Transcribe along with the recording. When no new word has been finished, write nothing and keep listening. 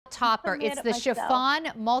topper. It's the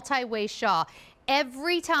chiffon multi-waist shawl.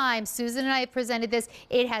 Every time Susan and I have presented this,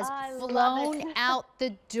 it has flown out the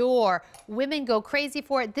door. Women go crazy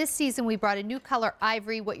for it. This season, we brought a new color,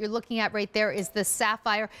 ivory. What you're looking at right there is the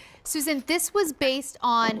sapphire. Susan, this was based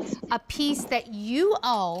on a piece that you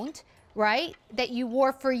owned, right? That you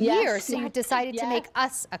wore for years. So you decided to make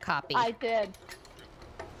us a copy. I did.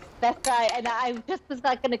 That's right, and I just was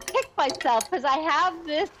not going to kick myself because I have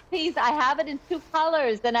this piece. I have it in 2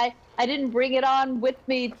 colors, and I didn't bring it on with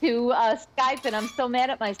me to Skype, and I'm so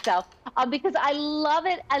mad at myself because I love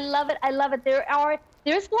it. I love it. I love it.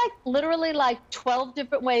 There's like literally like 12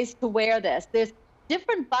 different ways to wear this. There's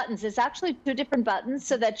different buttons. There's actually 2 different buttons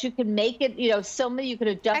so that you can make it, you know, so many you can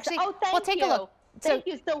adjust. Actually, oh, thank well, take you. a look. Thank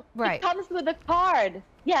you. So it comes with a card.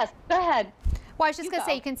 Yes, go ahead. Well, I was just going to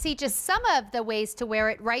say, you can see just some of the ways to wear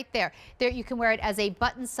it right there. There, you can wear it as a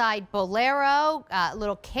button-side bolero,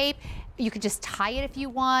 little cape. You can just tie it if you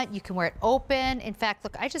want. You can wear it open. In fact,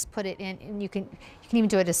 look, I just put it in, and you can even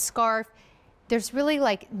do it as a scarf. There's really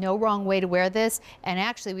like no wrong way to wear this. And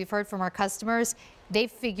actually, we've heard from our customers,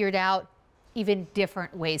 they've figured out even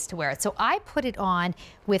different ways to wear it. So I put it on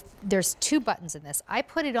with, there's 2 buttons in this. I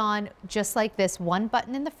put it on just like this, 1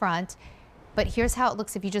 button in the front. But here's how it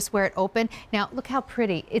looks if you just wear it open. Now, look how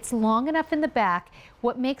pretty. It's long enough in the back.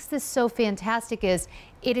 What makes this so fantastic is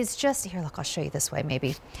it is just, here, look, I'll show you this way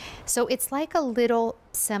maybe. So it's like a little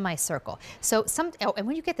semicircle. So and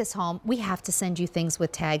when you get this home, we have to send you things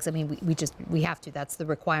with tags. I mean, we have to, that's the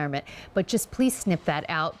requirement. But just please snip that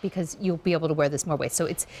out because you'll be able to wear this more ways. So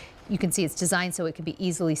you can see it's designed so it can be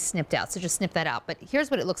easily snipped out. So just snip that out. But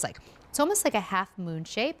here's what it looks like. It's almost like a half moon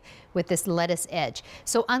shape with this lettuce edge.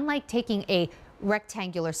 So unlike taking a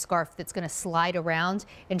rectangular scarf that's going to slide around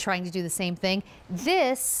and trying to do the same thing,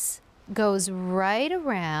 this goes right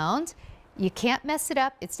around. You can't mess it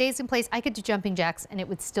up. It stays in place. I could do jumping jacks and it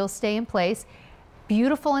would still stay in place.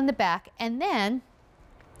 Beautiful in the back. And then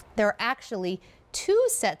there are actually 2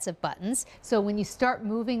 sets of buttons. So when you start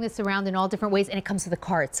moving this around in all different ways, and it comes with a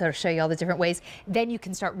card, so I'll show you all the different ways, then you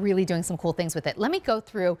can start really doing some cool things with it. Let me go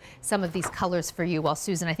through some of these colors for you while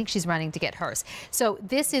Susan, I think she's running to get hers. So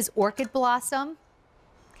this is Orchid Blossom.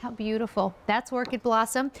 How beautiful. That's Orchid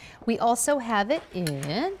Blossom. We also have it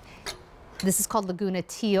in, this is called Laguna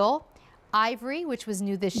Teal. Ivory, which was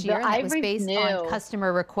new this year, and that was based on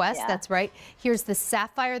customer request. Yeah. That's right. Here's the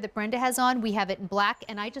sapphire that Brenda has on. We have it in black,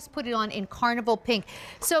 and I just put it on in carnival pink.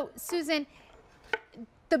 So, Susan,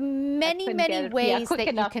 the many ways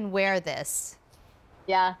that you can wear this.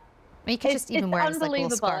 Yeah. You can just even wear it as like a little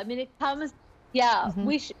scarf. I mean, it comes. Yeah,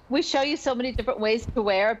 we show you so many different ways to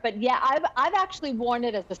wear it, but yeah, I've actually worn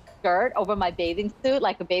it as a skirt over my bathing suit,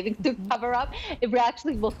 like a bathing suit cover up. It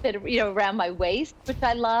actually will fit, you know, around my waist, which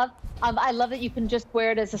I love. I love that you can just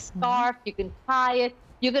wear it as a scarf. You can tie it.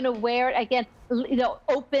 You're gonna wear it again, you know,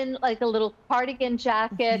 open like a little cardigan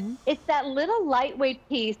jacket. It's that little lightweight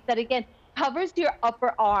piece that again covers your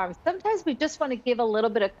upper arm. Sometimes we just want to give a little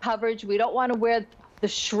bit of coverage. We don't want to wear the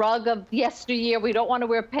shrug of yesteryear. We don't want to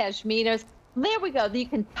wear pashminas. There we go. You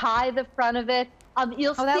can tie the front of it.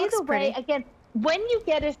 You'll see the way, again, when you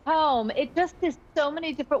get it home, it just is so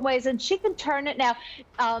many different ways. And she can turn it now.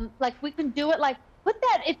 Like we can do it like, put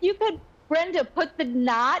that, if you could, Brenda, put the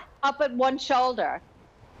knot up at one shoulder.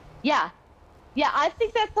 Yeah. Yeah, I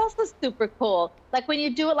think that's also super cool. Like when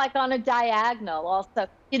you do it like on a diagonal also.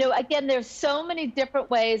 You know, again, there's so many different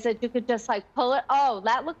ways that you could just like pull it. Oh,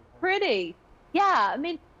 that looks pretty. Yeah, I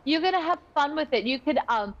mean, you're going to have fun with it. You could,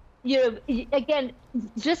 you know, again,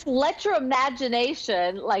 just let your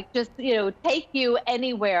imagination, like, just, you know, take you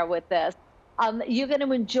anywhere with this. You're going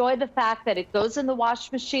to enjoy the fact that it goes in the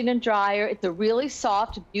wash machine and dryer. It's a really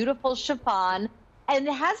soft, beautiful chiffon, and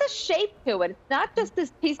it has a shape to it. It's not just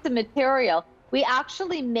this piece of material. We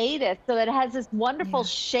actually made it so that it has this wonderful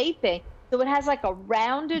shaping. So it has like a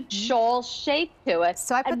rounded shawl shape to it.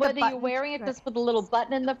 So I put and whether you're wearing it just with a little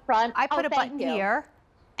button in the front. I put a button here,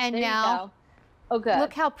 and there now. Oh, good.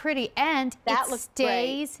 Look how pretty, and it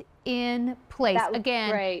stays in place. That looks Again,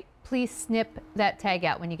 great. Please snip that tag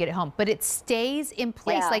out when you get it home. But it stays in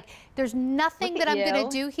place. Like there's nothing that I'm going to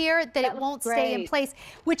do here that it won't stay in place,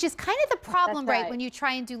 which is kind of the problem, right? When you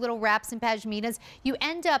try and do little wraps and pashminas, you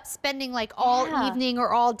end up spending like all evening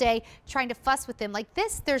or all day trying to fuss with them. Like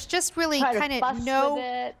this, there's just really kind of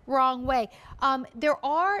no wrong way. There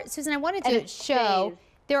are, Susan, I wanted to show,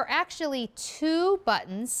 there are actually 2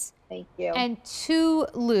 buttons. Thank you. And 2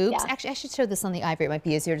 loops. Actually, I should show this on the ivory. It might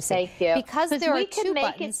be easier to see. Thank you. Because there are 2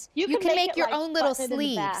 buttons, you can make your own little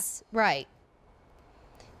sleeves. Right.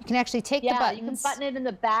 You can actually take the buttons. You can button it in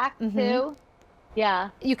the back too.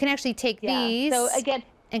 Yeah. You can actually take these. So again,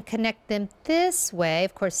 and connect them this way.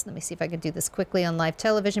 Of course, let me see if I can do this quickly on live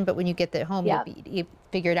television, but when you get that home, you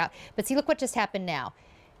figure it out. But see, look what just happened now.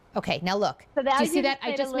 Okay, now look. So now do you see that?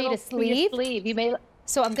 I just made a sleeve. You made,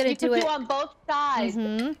 so I'm going to do it. You on both sides.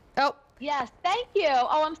 Oh. Yes, thank you.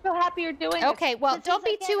 Oh, I'm so happy you're doing it. Okay, well, don't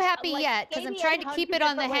be too happy yet, because I'm trying to keep it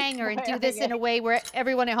on the hanger and do this in a way where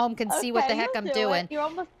everyone at home can see what the heck I'm doing.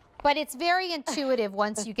 But it's very intuitive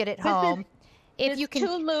once you get it home. If you can,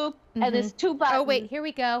 2 loops and there's 2 buttons. Oh wait, here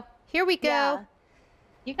we go. Here we go. Yeah.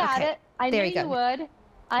 You got it. I knew you would.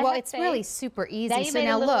 Well, it's really super easy. Now you made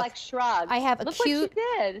a little, like, shrug. I have a cute. Look what you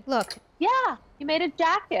did. Look. Yeah, you made a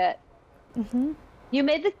jacket. You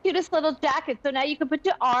made the cutest little jacket. So now you can put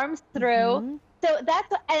your arms through. So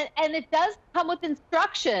that's and it does come with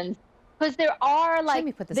instructions. Because there are, like, let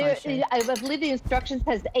me put this on. I believe the instructions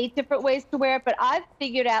has 8 different ways to wear it, but I've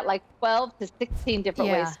figured out like 12 to 16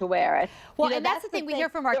 different ways to wear it. Well, you know, and that's the thing we hear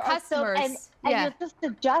from our customers. And you just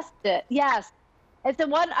adjust it. Yes. And so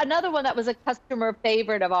another one that was a customer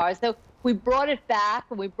favorite of ours. So we brought it back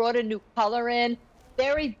and we brought a new color in.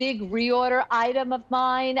 Very big reorder item of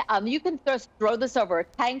mine. You can just throw this over a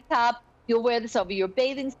tank top. You'll wear this over your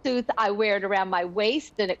bathing suits. I wear it around my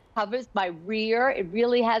waist and it covers my rear. It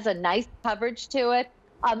really has a nice coverage to it.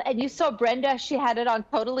 And you saw Brenda, she had it on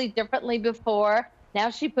totally differently before.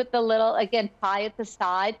 Now she put the little, again, tie at the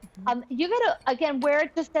side. You're gonna, again, wear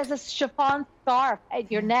it just as a chiffon scarf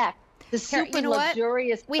at your neck. The super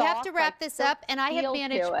luxurious. We have to wrap this up, and I have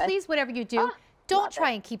managed, please, whatever you do, don't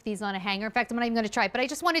try and keep these on a hanger. In fact, I'm not even going to try, but I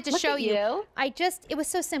just wanted to show you. It was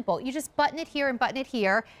so simple. You just button it here and button it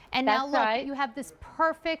here, and now look, you have this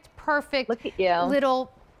perfect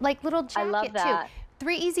little jacket I love that. too.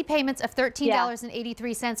 3 easy payments of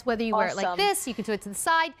 $13.83. Whether you wear it like this, you can do it to the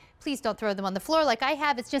side. Please don't throw them on the floor like I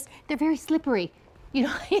have. It's just, they're very slippery. You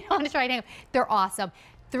don't want to try and hang them. They're awesome.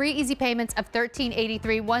 3 easy payments of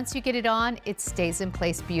 $13.83. Once you get it on, it stays in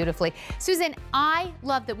place beautifully. Susan, I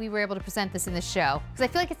love that we were able to present this in the show, because I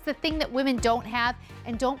feel like it's the thing that women don't have.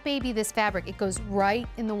 And don't baby this fabric. It goes right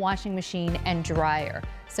in the washing machine and dryer.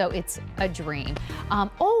 So it's a dream.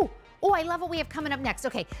 Oh, I love what we have coming up next.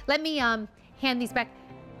 Okay, let me hand these back.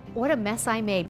 What a mess I made.